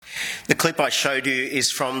The clip I showed you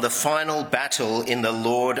is from the final battle in the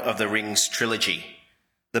Lord of the Rings trilogy,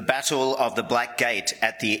 the Battle of the Black Gate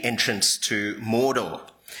at the entrance to Mordor,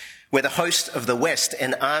 where the host of the West,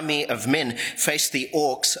 an army of men, faced the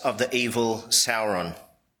orcs of the evil Sauron.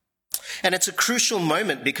 And it's a crucial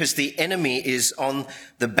moment because the enemy is on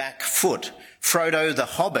the back foot. Frodo the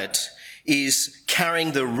Hobbit is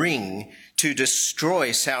carrying the ring to destroy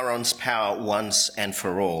Sauron's power once and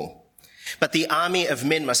for all. But the army of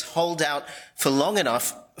men must hold out for long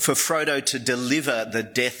enough for Frodo to deliver the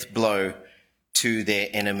death blow to their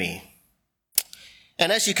enemy.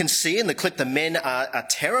 And as you can see in the clip, the men are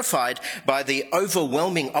terrified by the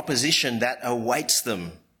overwhelming opposition that awaits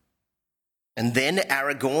them. And then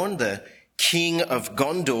Aragorn, the king of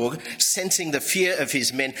Gondor, sensing the fear of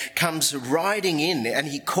his men, comes riding in and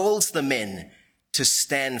he calls the men to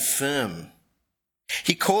stand firm.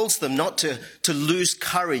 He calls them not to lose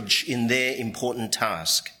courage in their important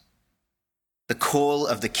task. The call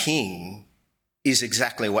of the king is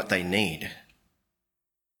exactly what they need.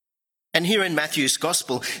 And here in Matthew's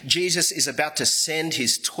Gospel, Jesus is about to send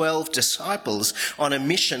his 12 disciples on a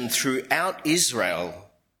mission throughout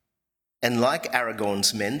Israel. And like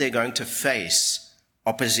Aragorn's men, they're going to face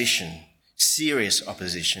opposition, serious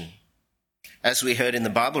opposition, as we heard in the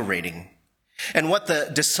Bible reading. And what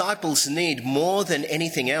the disciples need more than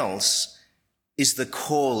anything else is the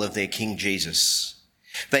call of their King Jesus.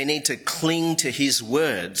 They need to cling to his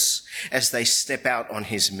words as they step out on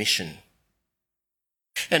his mission.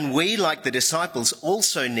 And we, like the disciples,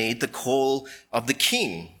 also need the call of the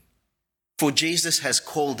King, for Jesus has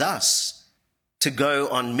called us to go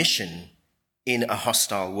on mission in a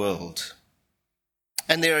hostile world.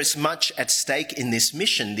 And there is much at stake in this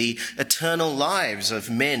mission, the eternal lives of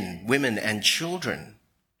men, women, and children.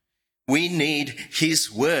 We need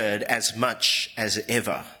his word as much as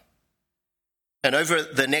ever. And over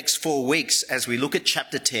the next 4 weeks, as we look at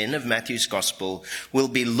chapter 10 of Matthew's Gospel, we'll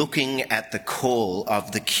be looking at the call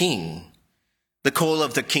of the King. The call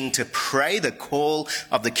of the King to pray, the call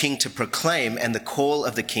of the King to proclaim, and the call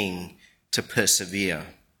of the King to persevere.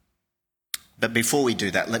 But before we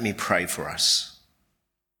do that, let me pray for us.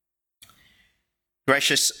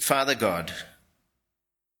 Gracious Father God,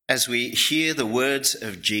 as we hear the words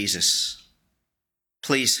of Jesus,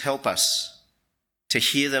 please help us to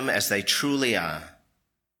hear them as they truly are,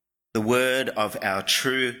 the word of our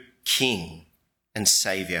true King and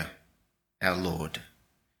Saviour, our Lord.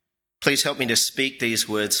 Please help me to speak these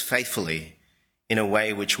words faithfully in a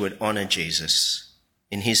way which would honour Jesus.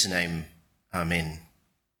 In his name, Amen.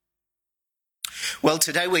 Well,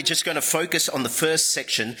 today we're just going to focus on the first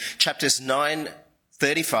section, chapters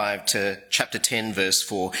 9:35 to chapter 10, verse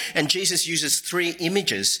 4. And Jesus uses 3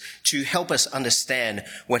 images to help us understand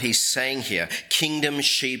what he's saying here: kingdom,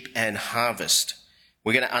 sheep, and harvest.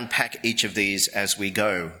 We're going to unpack each of these as we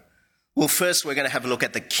go. Well, first we're going to have a look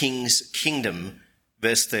at the king's kingdom,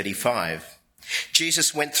 verse 35.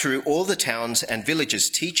 Jesus went through all the towns and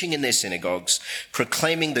villages, teaching in their synagogues,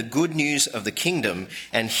 proclaiming the good news of the kingdom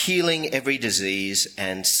and healing every disease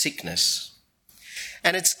and sickness.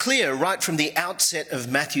 And it's clear right from the outset of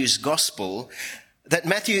Matthew's Gospel that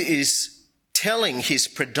Matthew is telling his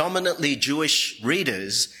predominantly Jewish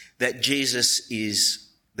readers that Jesus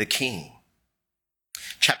is the King.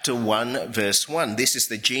 Chapter 1, verse 1. This is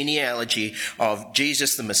the genealogy of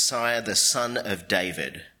Jesus the Messiah, the son of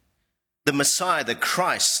David. The Messiah, the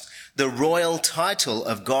Christ, the royal title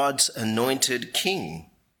of God's anointed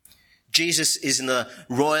King. Jesus is in the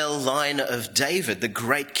royal line of David, the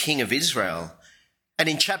great King of Israel. And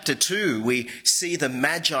in chapter 2, we see the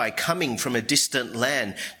Magi coming from a distant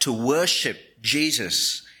land to worship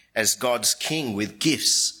Jesus as God's King with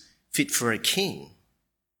gifts fit for a king.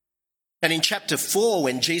 And in chapter 4,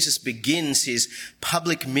 when Jesus begins his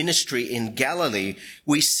public ministry in Galilee,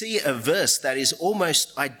 we see a verse that is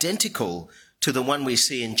almost identical to the one we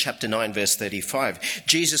see in chapter 9, verse 35.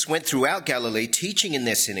 Jesus went throughout Galilee, teaching in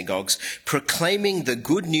their synagogues, proclaiming the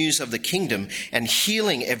good news of the kingdom and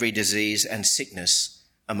healing every disease and sickness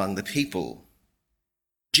among the people.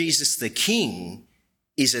 Jesus the King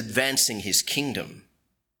is advancing his kingdom.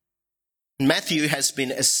 Matthew has been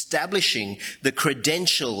establishing the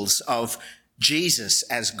credentials of Jesus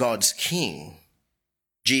as God's King.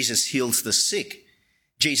 Jesus heals the sick.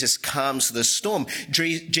 Jesus calms the storm.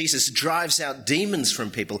 Jesus drives out demons from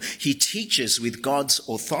people. He teaches with God's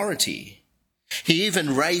authority. He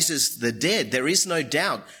even raises the dead. There is no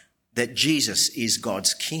doubt that Jesus is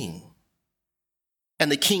God's King.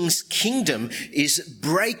 And the King's kingdom is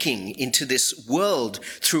breaking into this world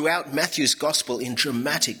throughout Matthew's Gospel in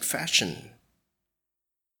dramatic fashion.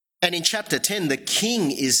 And in chapter 10, the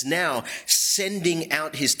king is now sending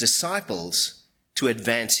out his disciples to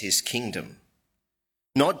advance his kingdom,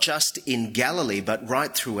 not just in Galilee, but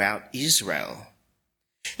right throughout Israel.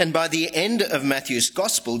 And by the end of Matthew's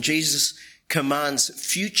gospel, Jesus commands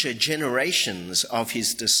future generations of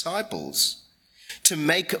his disciples to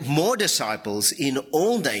make more disciples in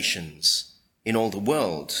all nations, in all the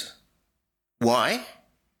world. Why?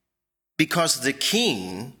 Because the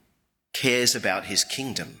king cares about his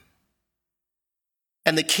kingdom.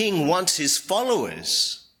 And the king wants his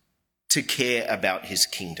followers to care about his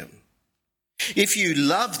kingdom. If you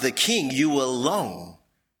love the king, you will long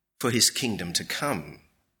for his kingdom to come.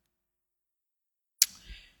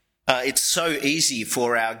 It's so easy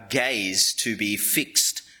for our gaze to be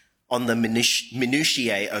fixed on the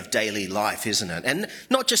minutiae of daily life, isn't it? And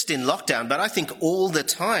not just in lockdown, but I think all the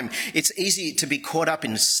time. It's easy to be caught up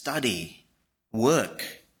in study,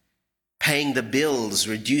 work, paying the bills,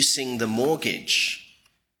 reducing the mortgage,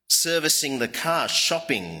 servicing the car,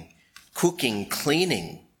 shopping, cooking,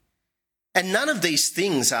 cleaning. And none of these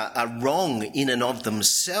things are wrong in and of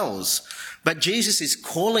themselves. But Jesus is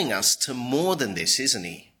calling us to more than this, isn't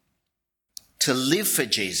he? To live for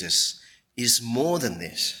Jesus is more than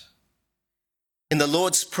this. In the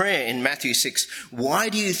Lord's Prayer in Matthew 6, why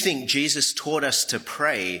do you think Jesus taught us to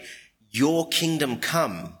pray, "Your kingdom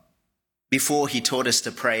come," before he taught us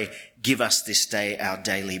to pray, "Give us this day our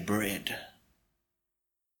daily bread"?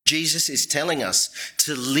 Jesus is telling us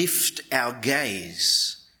to lift our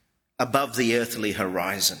gaze above the earthly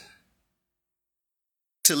horizon.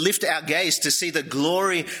 To lift our gaze to see the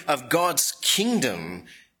glory of God's kingdom.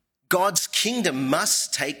 God's kingdom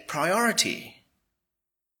must take priority.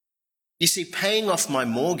 You see, paying off my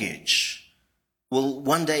mortgage will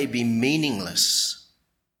one day be meaningless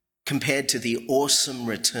compared to the awesome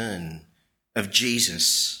return of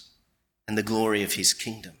Jesus and the glory of his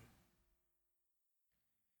kingdom.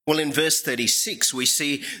 Well, in verse 36, we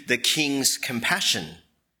see the king's compassion.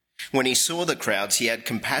 When he saw the crowds, he had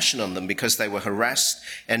compassion on them because they were harassed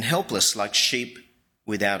and helpless like sheep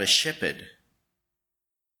without a shepherd.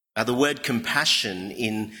 The word compassion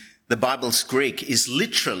in the Bible's Greek is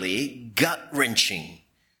literally gut-wrenching,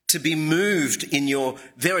 to be moved in your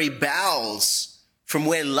very bowels from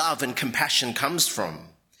where love and compassion comes from.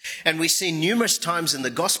 And we see numerous times in the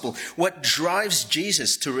gospel what drives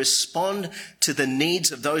Jesus to respond to the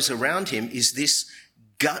needs of those around him is this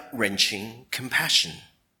gut-wrenching compassion.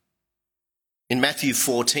 In Matthew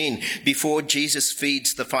 14, before Jesus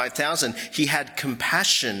feeds the 5,000, he had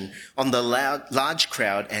compassion on the large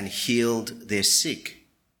crowd and healed their sick.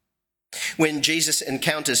 When Jesus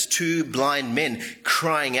encounters two blind men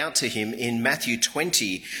crying out to him in Matthew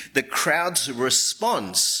 20, the crowd's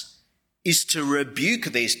response is to rebuke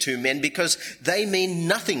these two men because they mean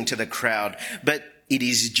nothing to the crowd, but it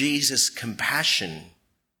is Jesus' compassion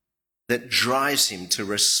that drives him to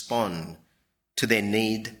respond to their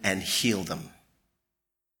need and heal them.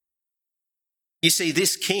 You see,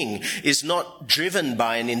 this king is not driven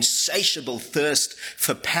by an insatiable thirst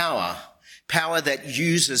for power that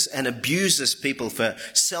uses and abuses people for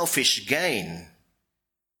selfish gain.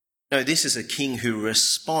 No, this is a king who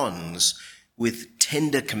responds with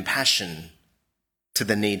tender compassion to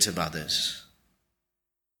the needs of others.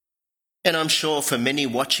 And I'm sure for many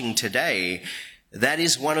watching today, that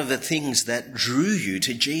is one of the things that drew you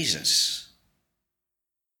to Jesus.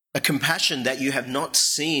 A compassion that you have not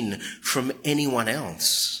seen from anyone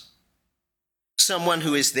else. Someone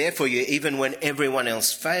who is there for you even when everyone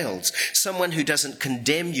else fails. Someone who doesn't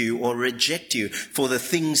condemn you or reject you for the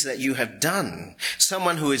things that you have done.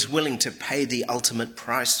 Someone who is willing to pay the ultimate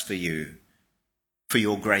price for you, for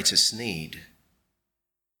your greatest need.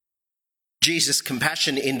 Jesus'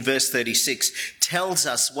 compassion in verse 36 tells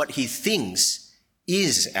us what he thinks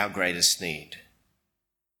is our greatest need.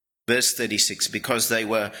 Verse 36, because they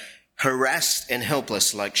were harassed and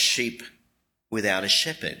helpless like sheep without a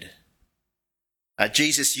shepherd.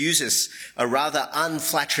 Jesus uses a rather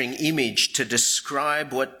unflattering image to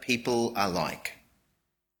describe what people are like.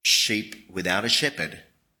 Sheep without a shepherd.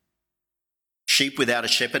 Sheep without a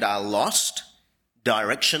shepherd are lost,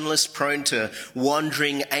 directionless, prone to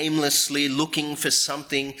wandering aimlessly, looking for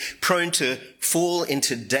something, prone to fall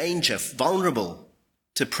into danger, vulnerable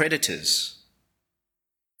to predators.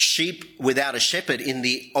 Sheep without a shepherd in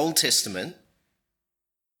the Old Testament,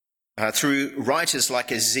 through writers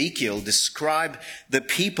like Ezekiel, describe the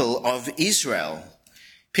people of Israel,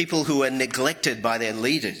 people who are neglected by their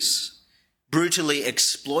leaders, brutally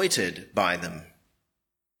exploited by them.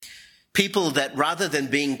 People that rather than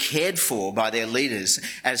being cared for by their leaders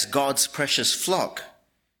as God's precious flock,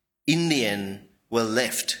 in the end were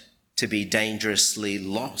left to be dangerously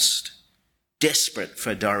lost, desperate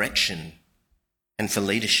for direction and for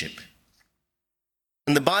leadership.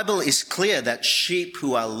 And the Bible is clear that sheep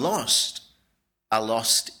who are lost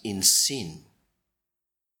in sin.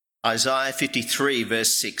 Isaiah 53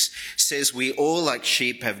 verse 6 says, "We all like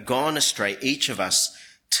sheep have gone astray, each of us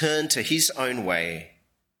turned to his own way.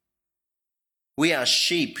 We are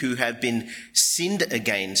sheep who have been sinned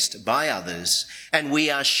against by others, and we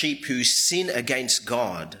are sheep who sin against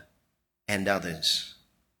God and others."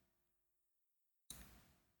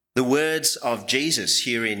 The words of Jesus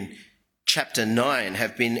here in chapter 9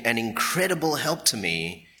 have been an incredible help to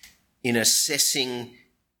me in assessing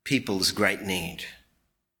people's great need.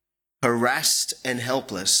 Harassed and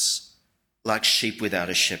helpless, like sheep without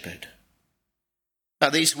a shepherd. Now,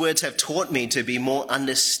 these words have taught me to be more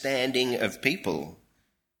understanding of people,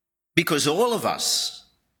 because all of us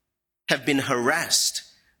have been harassed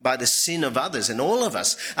by the sin of others, and all of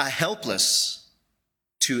us are helpless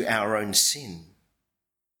to our own sin.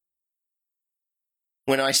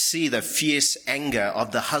 When I see the fierce anger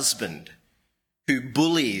of the husband who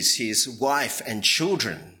bullies his wife and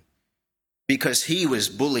children because he was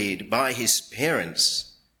bullied by his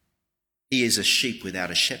parents, he is a sheep without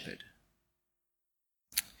a shepherd.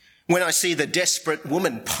 When I see the desperate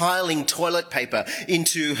woman piling toilet paper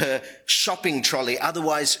into her shopping trolley,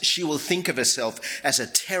 otherwise she will think of herself as a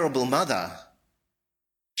terrible mother,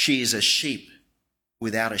 she is a sheep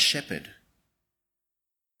without a shepherd.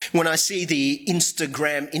 When I see the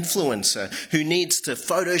Instagram influencer who needs to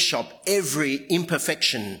Photoshop every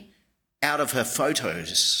imperfection out of her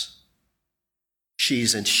photos, she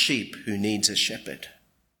is a sheep who needs a shepherd.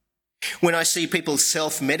 When I see people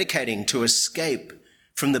self-medicating to escape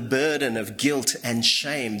from the burden of guilt and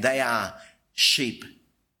shame, they are sheep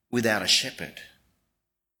without a shepherd.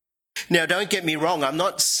 Now, don't get me wrong. I'm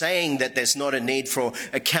not saying that there's not a need for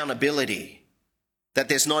accountability, that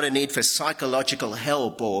there's not a need for psychological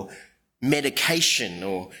help or medication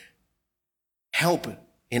or help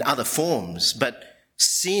in other forms, but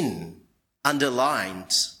sin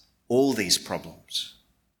underlines all these problems.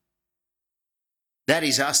 That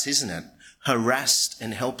is us, isn't it? Harassed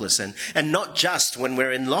and helpless, and not just when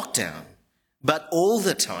we're in lockdown, but all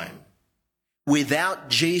the time. Without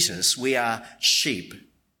Jesus, we are sheep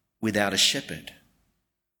without a shepherd,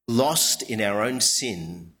 lost in our own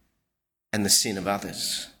sin and the sin of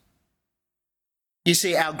others. You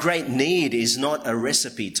see, our great need is not a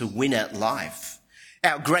recipe to win at life.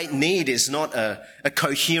 Our great need is not a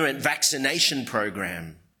coherent vaccination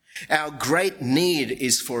program. Our great need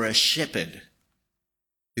is for a shepherd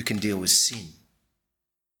who can deal with sin.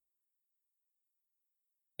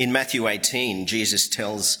 In Matthew 18, Jesus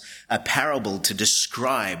tells a parable to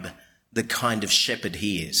describe the kind of shepherd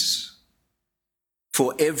he is.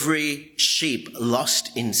 For every sheep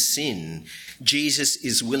lost in sin, Jesus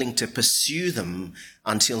is willing to pursue them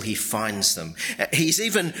until he finds them. He's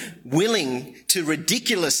even willing to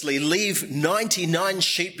ridiculously leave 99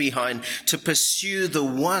 sheep behind to pursue the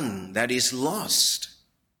one that is lost.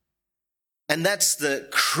 And that's the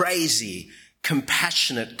crazy,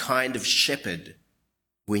 compassionate kind of shepherd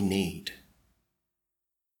we need.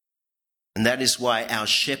 And that is why our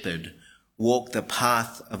shepherd walked the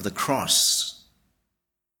path of the cross,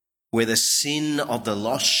 where the sin of the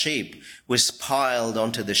lost sheep was piled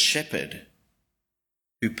onto the shepherd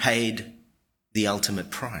who paid the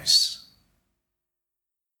ultimate price.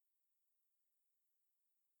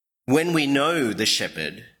 When we know the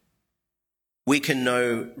shepherd, we can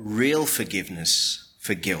know real forgiveness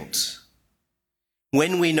for guilt.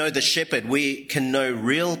 When we know the shepherd, we can know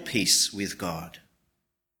real peace with God.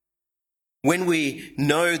 When we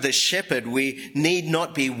know the shepherd, we need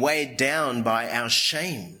not be weighed down by our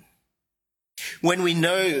shame. When we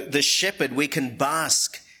know the shepherd, we can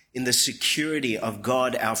bask in the security of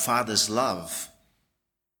God our Father's love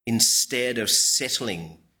instead of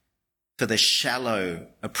settling for the shallow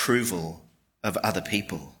approval of other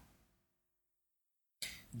people.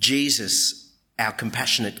 Jesus, our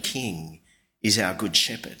compassionate King, is our good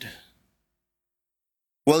shepherd.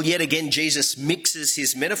 Well, yet again, Jesus mixes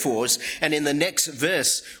his metaphors, and in the next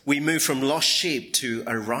verse, we move from lost sheep to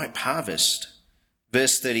a ripe harvest.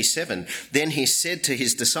 Verse 37, then he said to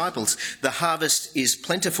his disciples, the harvest is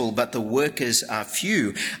plentiful, but the workers are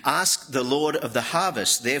few. Ask the Lord of the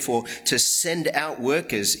harvest, therefore, to send out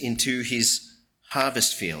workers into his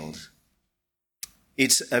harvest field.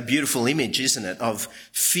 It's a beautiful image, isn't it, of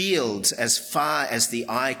fields as far as the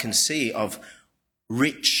eye can see, of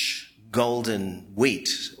rich golden wheat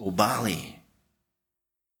or barley.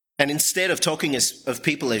 And instead of talking of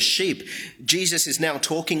people as sheep, Jesus is now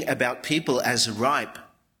talking about people as ripe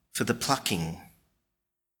for the plucking.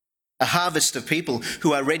 a harvest of people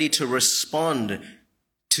who are ready to respond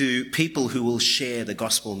to people who will share the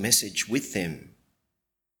gospel message with them.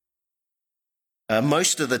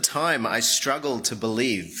 Most of the time, I struggle to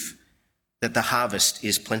believe that the harvest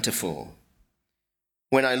is plentiful.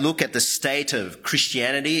 When I look at the state of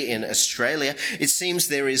Christianity in Australia, it seems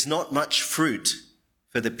there is not much fruit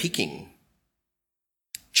for the picking.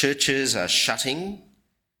 Churches are shutting.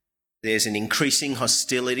 There's an increasing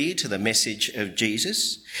hostility to the message of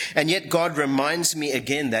Jesus. And yet God reminds me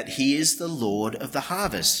again that he is the Lord of the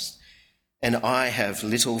harvest, and I have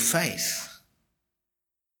little faith.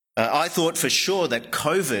 I thought for sure that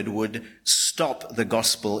COVID would stop the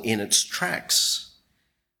gospel in its tracks.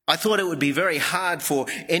 I thought it would be very hard for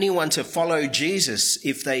anyone to follow Jesus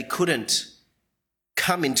if they couldn't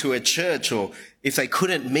come into a church or if they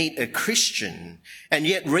couldn't meet a Christian. And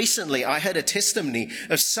yet recently I heard a testimony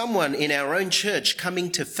of someone in our own church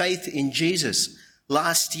coming to faith in Jesus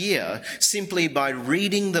last year simply by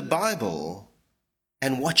reading the Bible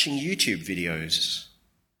and watching YouTube videos,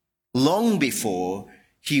 long before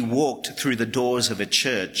he walked through the doors of a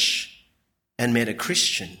church and met a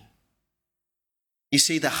Christian. You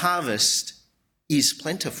see, the harvest is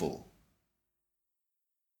plentiful.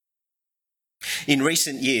 In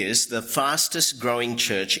recent years, the fastest growing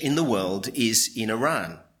church in the world is in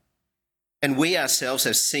Iran. And we ourselves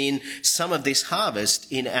have seen some of this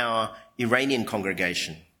harvest in our Iranian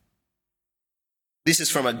congregation. This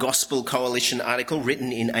is from a Gospel Coalition article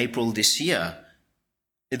written in April this year.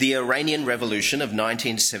 The Iranian Revolution of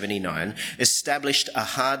 1979 established a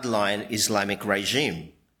hardline Islamic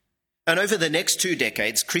regime. And over the next 2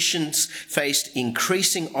 decades, Christians faced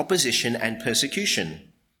increasing opposition and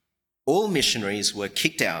persecution. All missionaries were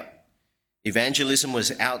kicked out. Evangelism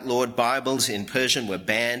was outlawed, Bibles in Persian were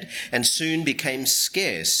banned and soon became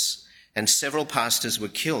scarce, and several pastors were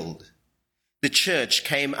killed. The church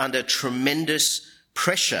came under tremendous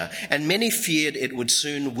pressure, and many feared it would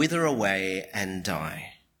soon wither away and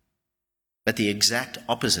die. But the exact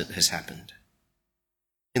opposite has happened.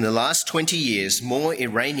 In the last 20 years, more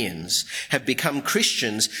Iranians have become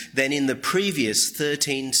Christians than in the previous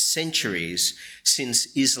 13 centuries since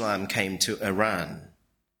Islam came to Iran.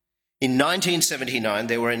 In 1979,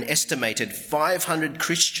 there were an estimated 500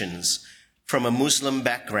 Christians from a Muslim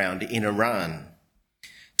background in Iran.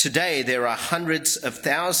 Today, there are hundreds of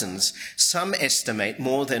thousands. Some estimate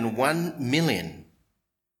more than 1 million.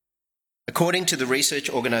 According to the research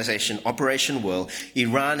organisation Operation World,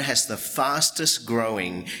 Iran has the fastest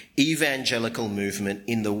growing evangelical movement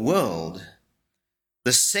in the world.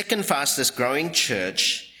 The second fastest growing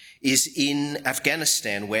church is in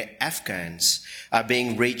Afghanistan, where Afghans are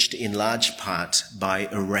being reached in large part by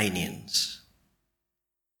Iranians.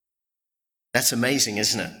 That's amazing,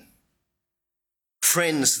 isn't it?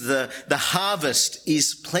 Friends, the harvest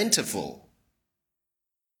is plentiful,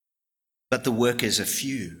 but the workers are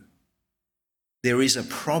few. There is a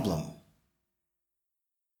problem.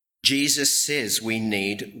 Jesus says we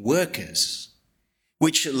need workers,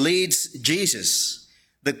 which leads Jesus,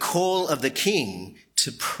 the call of the King,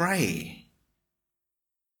 to pray.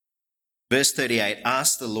 Verse 38,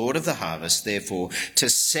 ask the Lord of the harvest, therefore, to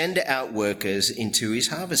send out workers into his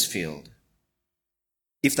harvest field.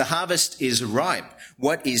 If the harvest is ripe,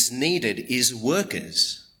 what is needed is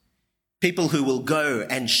workers, people who will go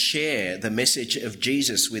and share the message of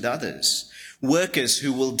Jesus with others. Workers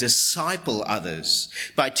who will disciple others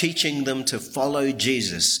by teaching them to follow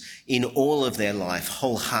Jesus in all of their life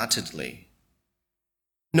wholeheartedly.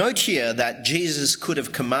 Note here that Jesus could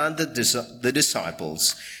have commanded the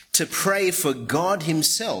disciples to pray for God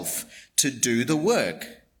himself to do the work.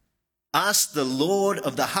 Ask the Lord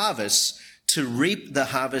of the harvest to reap the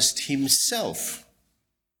harvest himself.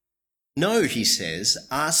 No, he says,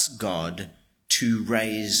 ask God to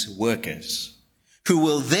raise workers who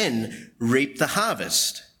will then reap the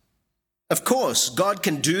harvest. Of course, God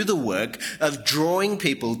can do the work of drawing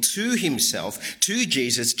people to himself, to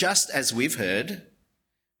Jesus, just as we've heard,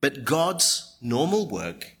 but God's normal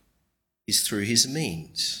work is through his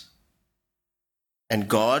means. And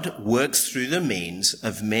God works through the means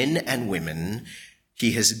of men and women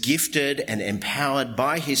he has gifted and empowered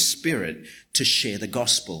by his Spirit to share the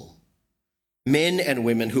gospel. Men and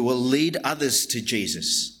women who will lead others to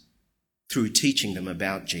Jesus through teaching them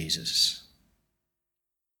about Jesus.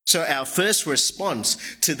 So our first response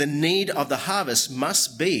to the need of the harvest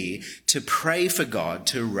must be to pray for God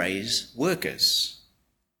to raise workers.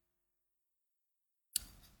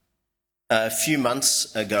 A few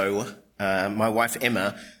months ago, my wife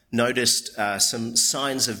Emma noticed some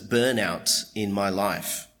signs of burnout in my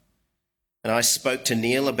life. And I spoke to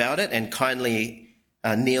Neil about it and kindly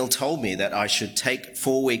Neil told me that I should take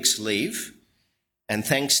 4 weeks leave, and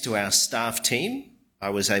thanks to our staff team, I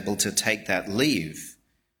was able to take that leave.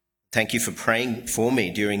 Thank you for praying for me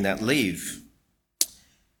during that leave.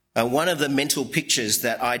 One of the mental pictures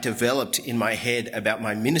that I developed in my head about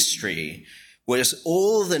my ministry was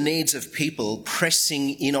all the needs of people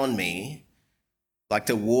pressing in on me like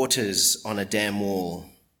the waters on a dam wall.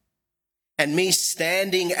 And me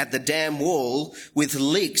standing at the dam wall with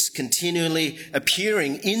leaks continually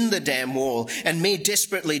appearing in the dam wall, and me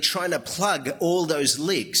desperately trying to plug all those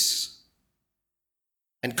leaks.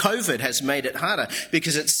 And COVID has made it harder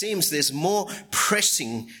because it seems there's more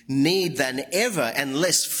pressing need than ever and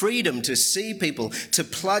less freedom to see people, to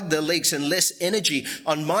plug the leaks, and less energy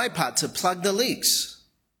on my part to plug the leaks.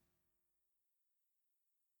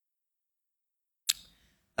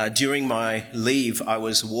 During my leave, I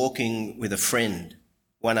was walking with a friend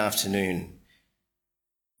one afternoon,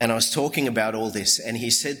 and I was talking about all this, and he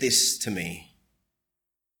said this to me: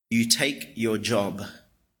 "You take your job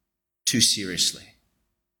too seriously."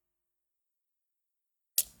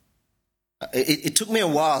 It took me a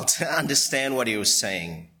while to understand what he was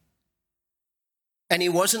saying. And he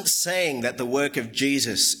wasn't saying that the work of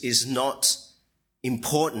Jesus is not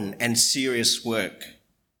important and serious work.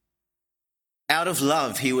 Out of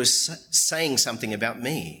love, he was saying something about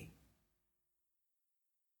me.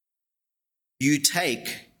 You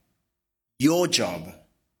take your job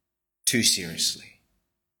too seriously.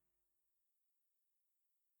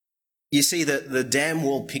 You see, the dam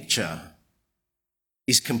wall picture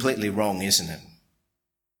is completely wrong, isn't it?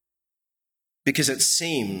 Because it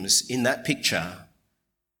seems in that picture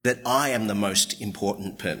that I am the most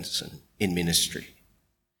important person in ministry.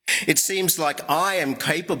 It seems like I am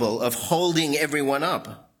capable of holding everyone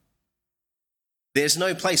up. There's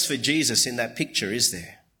no place for Jesus in that picture, is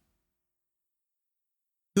there?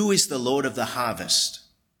 Who is the Lord of the harvest?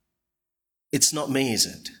 It's not me, is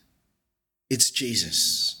it? It's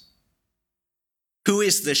Jesus. Who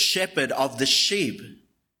is the shepherd of the sheep?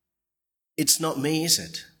 It's not me, is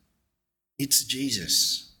it? It's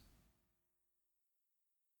Jesus.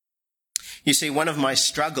 You see, one of my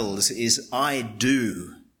struggles is I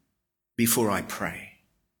do before I pray.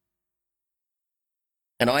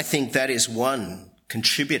 And I think that is one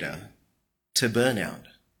contributor to burnout.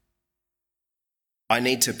 I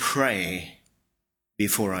need to pray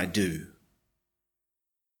before I do.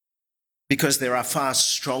 Because there are far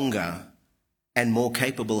stronger and more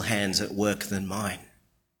capable hands at work than mine.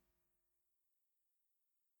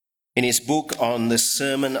 In his book on the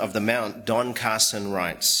Sermon on the Mount, Don Carson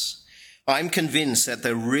writes, "I'm convinced that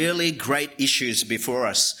the really great issues before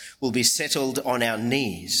us will be settled on our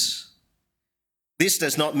knees. This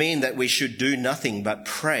does not mean that we should do nothing but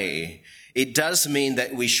pray. It does mean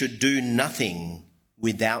that we should do nothing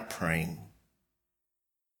without praying.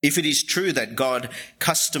 If it is true that God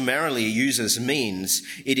customarily uses means,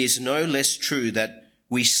 it is no less true that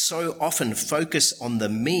we so often focus on the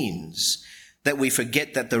means that we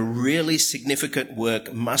forget that the really significant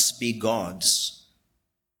work must be God's,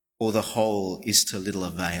 or the whole is to little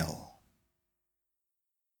avail.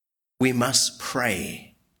 We must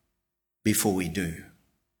pray before we do."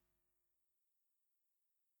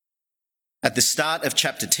 At the start of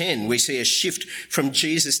chapter 10, we see a shift from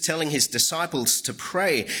Jesus telling his disciples to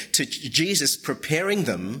pray to Jesus preparing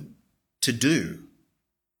them to do.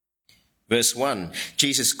 Verse 1,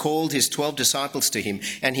 Jesus called his 12 disciples to him,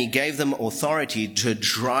 and he gave them authority to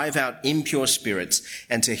drive out impure spirits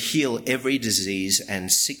and to heal every disease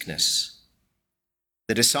and sickness.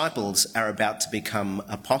 The disciples are about to become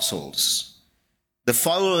apostles. The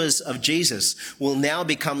followers of Jesus will now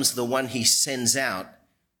become the one he sends out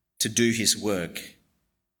to do his work.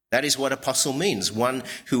 That is what apostle means, one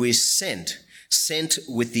who is sent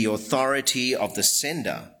with the authority of the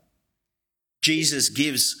sender. Jesus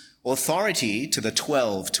gives authority to the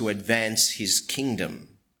 12 to advance his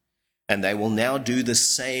kingdom, and they will now do the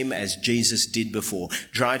same as Jesus did before,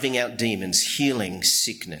 driving out demons, healing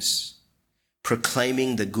sickness,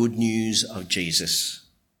 proclaiming the good news of Jesus.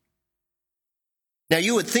 Now,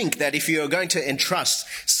 you would think that if you are going to entrust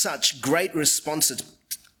such great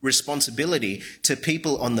responsibility to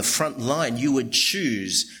people on the front line, you would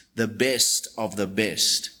choose the best of the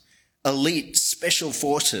best, elite special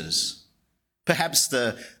forces, perhaps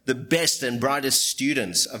the best and brightest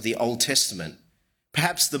students of the Old Testament,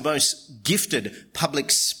 perhaps the most gifted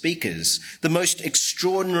public speakers, the most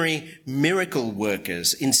extraordinary miracle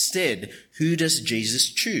workers. Instead, who does Jesus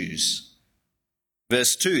choose?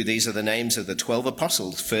 Verse 2, these are the names of the 12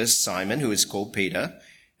 apostles. First, Simon, who is called Peter,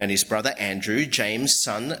 and his brother Andrew, James,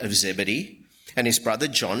 son of Zebedee, and his brother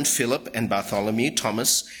John, Philip and Bartholomew,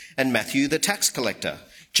 Thomas and Matthew the tax collector,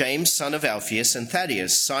 James son of Alphaeus and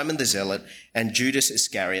Thaddeus, Simon the Zealot, and Judas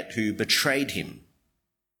Iscariot, who betrayed him.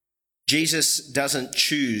 Jesus doesn't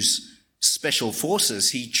choose special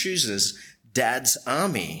forces, he chooses Dad's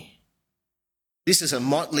army. This is a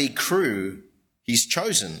motley crew he's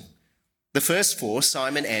chosen. The first four,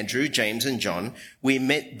 Simon, Andrew, James and John, we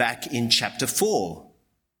met back in chapter 4.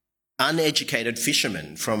 Uneducated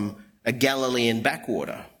fishermen from a Galilean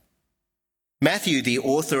backwater. Matthew, the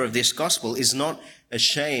author of this gospel, is not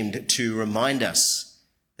ashamed to remind us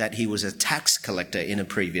that he was a tax collector in a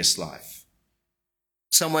previous life.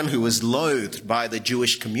 Someone who was loathed by the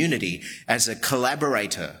Jewish community as a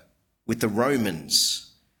collaborator with the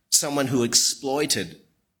Romans. Someone who exploited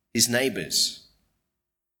his neighbours.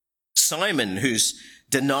 Simon, whose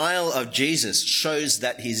denial of Jesus shows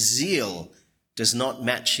that his zeal does not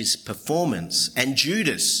match his performance. And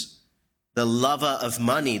Judas, the lover of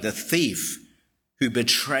money, the thief who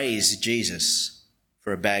betrays Jesus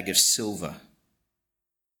for a bag of silver.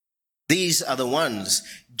 These are the ones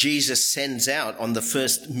Jesus sends out on the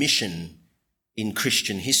first mission in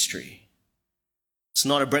Christian history. It's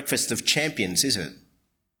not a breakfast of champions, is it?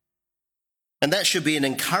 And that should be an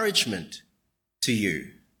encouragement to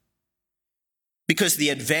you. Because the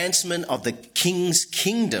advancement of the King's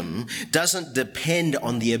kingdom doesn't depend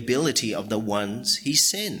on the ability of the ones he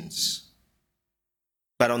sends,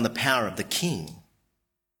 but on the power of the King.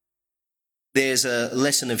 There's a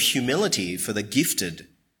lesson of humility for the gifted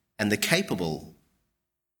and the capable.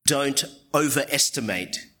 Don't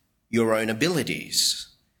overestimate your own abilities.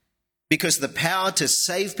 Because the power to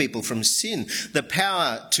save people from sin, the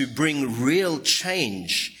power to bring real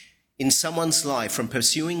change in someone's life from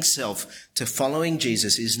pursuing self to following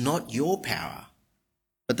Jesus is not your power,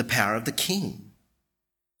 but the power of the King.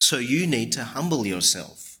 So you need to humble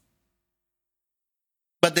yourself.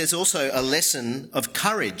 But there's also a lesson of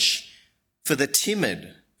courage for the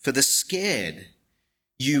timid, for the scared.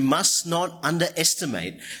 You must not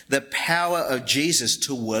underestimate the power of Jesus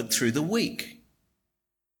to work through the weak.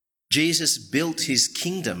 Jesus built his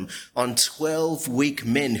kingdom on 12 weak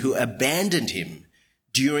men who abandoned him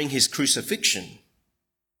during his crucifixion.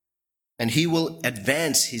 And he will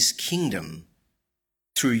advance his kingdom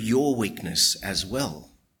through your weakness as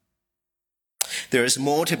well. There is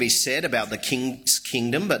more to be said about the King's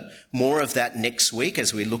kingdom, but more of that next week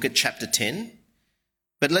as we look at chapter 10.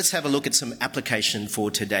 But let's have a look at some application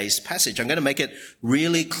for today's passage. I'm going to make it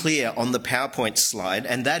really clear on the PowerPoint slide,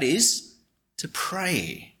 and that is to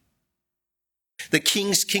pray. The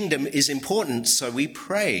King's kingdom is important, so we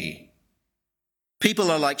pray.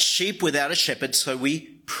 People are like sheep without a shepherd, so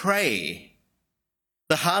we pray.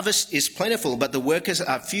 The harvest is plentiful, but the workers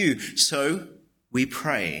are few, so we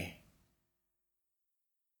pray.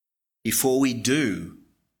 Before we do,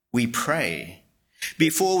 we pray.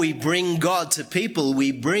 Before we bring God to people,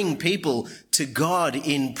 we bring people to God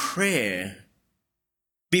in prayer.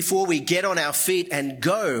 Before we get on our feet and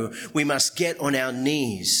go, we must get on our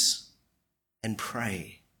knees and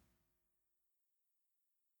pray.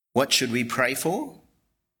 What should we pray for?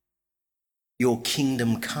 Your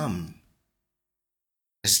kingdom come.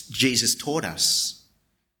 As Jesus taught us,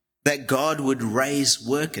 that God would raise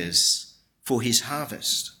workers for his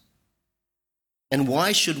harvest. And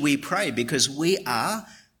why should we pray? Because we are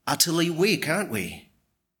utterly weak, aren't we?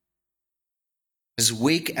 As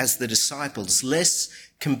weak as the disciples, less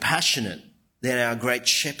compassionate than our great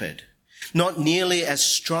shepherd, not nearly as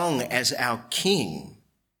strong as our King.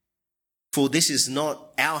 For this is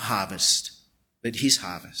not our harvest, but his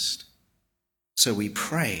harvest. So we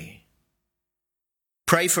pray.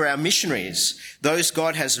 Pray for our missionaries, those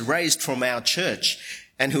God has raised from our church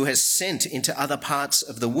and who has sent into other parts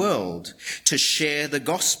of the world to share the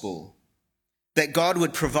gospel. That God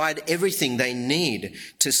would provide everything they need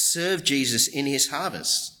to serve Jesus in his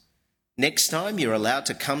harvest. Next time you're allowed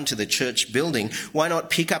to come to the church building, why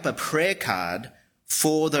not pick up a prayer card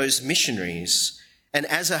for those missionaries and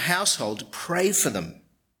as a household pray for them?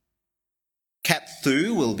 Kat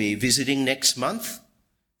Thu will be visiting next month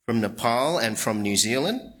from Nepal and from New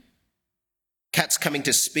Zealand. Kat's coming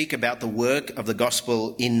to speak about the work of the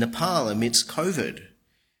gospel in Nepal amidst COVID.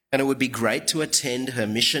 And it would be great to attend her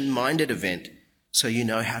mission-minded event so you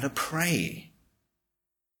know how to pray.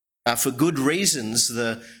 For good reasons,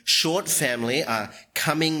 the Short family are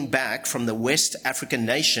coming back from the West African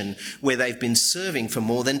nation where they've been serving for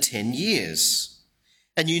more than 10 years.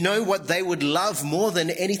 And you know what they would love more than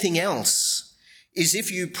anything else is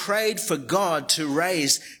if you prayed for God to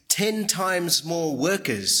raise 10 times more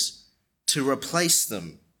workers to replace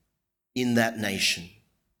them in that nation.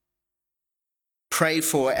 Pray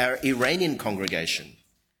for our Iranian congregation,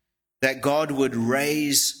 that God would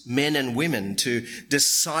raise men and women to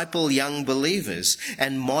disciple young believers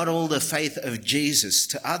and model the faith of Jesus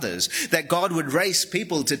to others, that God would raise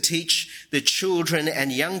people to teach the children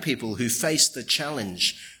and young people who face the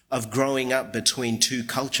challenge of growing up between two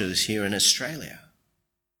cultures here in Australia.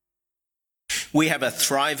 We have a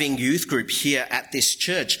thriving youth group here at this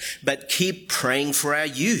church, but keep praying for our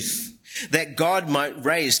youth, that God might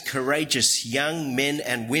raise courageous young men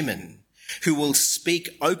and women who will speak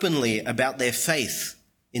openly about their faith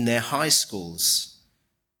in their high schools,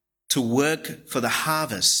 to work for the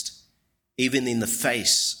harvest, even in the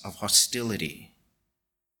face of hostility.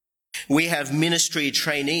 We have ministry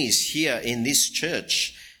trainees here in this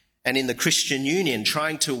church and in the Christian Union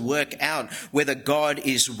trying to work out whether God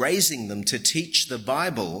is raising them to teach the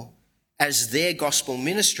Bible as their gospel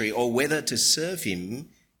ministry or whether to serve him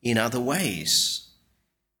in other ways.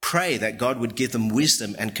 Pray that God would give them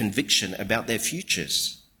wisdom and conviction about their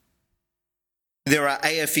futures. There are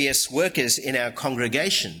AFES workers in our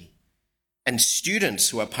congregation and students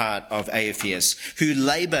who are part of AFES who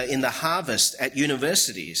labour in the harvest at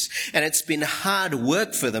universities, and it's been hard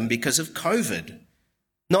work for them because of COVID.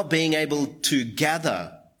 Not being able to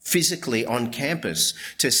gather physically on campus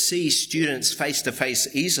to see students face to face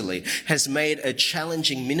easily has made a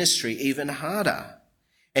challenging ministry even harder.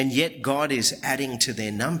 And yet God is adding to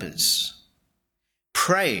their numbers.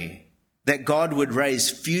 Pray that God would raise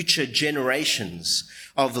future generations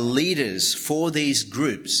of leaders for these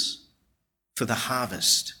groups for the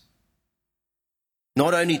harvest.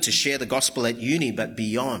 Not only to share the gospel at uni, but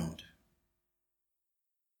beyond.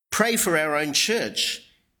 Pray for our own church.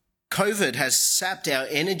 COVID has sapped our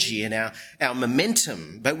energy and our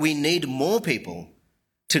momentum, but we need more people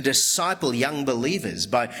to disciple young believers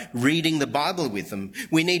by reading the Bible with them.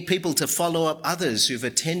 We need people to follow up others who've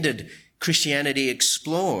attended Christianity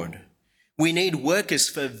Explored. We need workers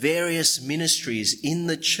for various ministries in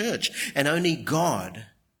the church, and only God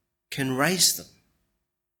can raise them.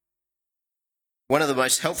 One of the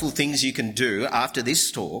most helpful things you can do after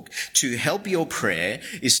this talk to help your prayer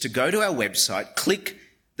is to go to our website, click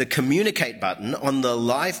the communicate button on the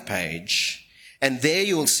live page, and there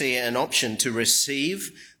you'll see an option to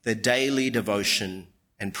receive the daily devotion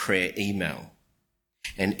and prayer email.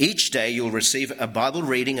 And each day you'll receive a Bible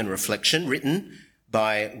reading and reflection written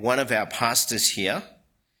by one of our pastors here.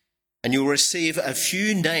 And you'll receive a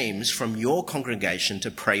few names from your congregation to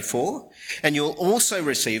pray for. And you'll also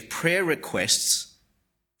receive prayer requests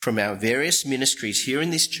from our various ministries here in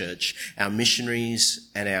this church, our missionaries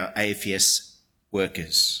and our AFES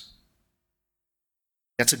workers.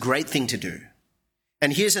 That's a great thing to do.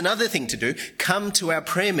 And here's another thing to do. Come to our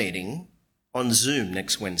prayer meeting on Zoom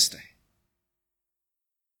next Wednesday.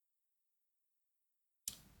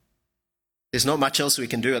 There's not much else we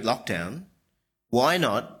can do at lockdown. Why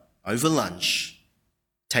not, over lunch,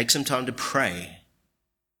 take some time to pray,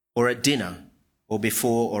 or at dinner, or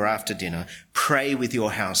before or after dinner, pray with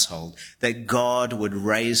your household that God would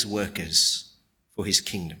raise workers for his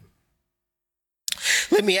kingdom.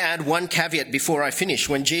 Let me add one caveat before I finish.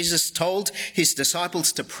 When Jesus told his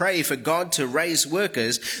disciples to pray for God to raise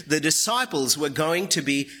workers, the disciples were going to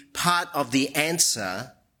be part of the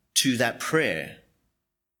answer to that prayer,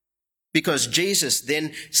 because Jesus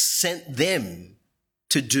then sent them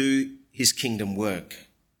to do his kingdom work.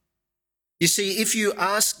 You see, if you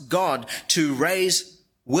ask God to raise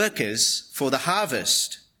workers for the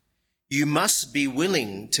harvest, you must be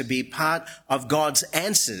willing to be part of God's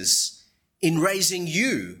answers in raising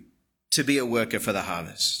you to be a worker for the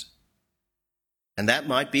harvest. And that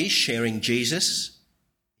might be sharing Jesus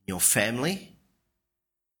in your family.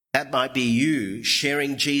 That might be you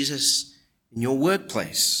sharing Jesus in your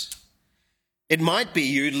workplace. It might be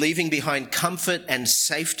you leaving behind comfort and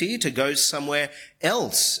safety to go somewhere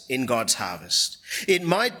else in God's harvest. It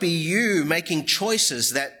might be you making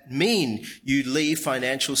choices that mean you leave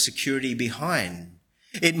financial security behind.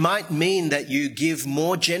 It might mean that you give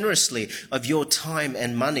more generously of your time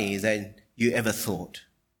and money than you ever thought.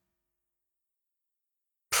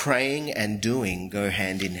 Praying and doing go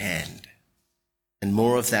hand in hand. And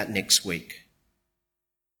more of that next week.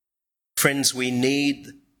 Friends, we need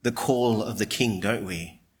the call of the King, don't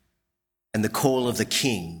we? And the call of the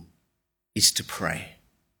King is to pray.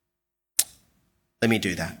 Let me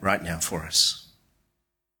do that right now for us.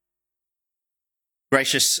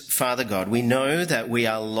 Gracious Father God, we know that we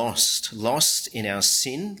are lost in our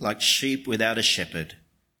sin, like sheep without a shepherd.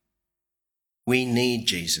 We need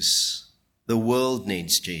Jesus. The world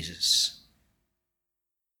needs Jesus.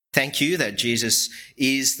 Thank you that Jesus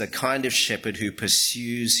is the kind of shepherd who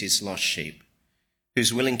pursues his lost sheep.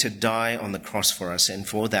 who's willing to die on the cross for us, and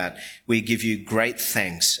for that we give you great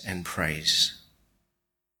thanks and praise.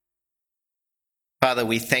 Father,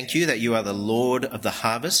 we thank you that you are the Lord of the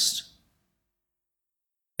harvest,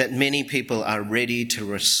 that many people are ready to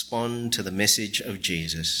respond to the message of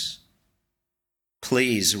Jesus.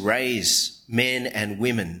 Please raise men and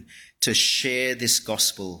women to share this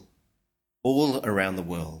gospel all around the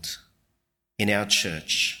world, in our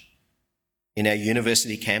church, in our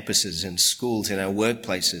university campuses and schools, in our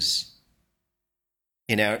workplaces,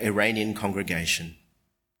 in our Iranian congregation.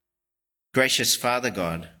 Gracious Father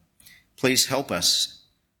God, please help us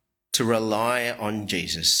to rely on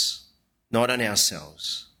Jesus, not on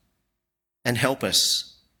ourselves, and help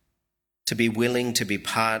us to be willing to be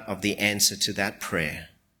part of the answer to that prayer.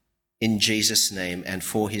 In Jesus' name and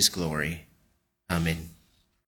for his glory. Amen.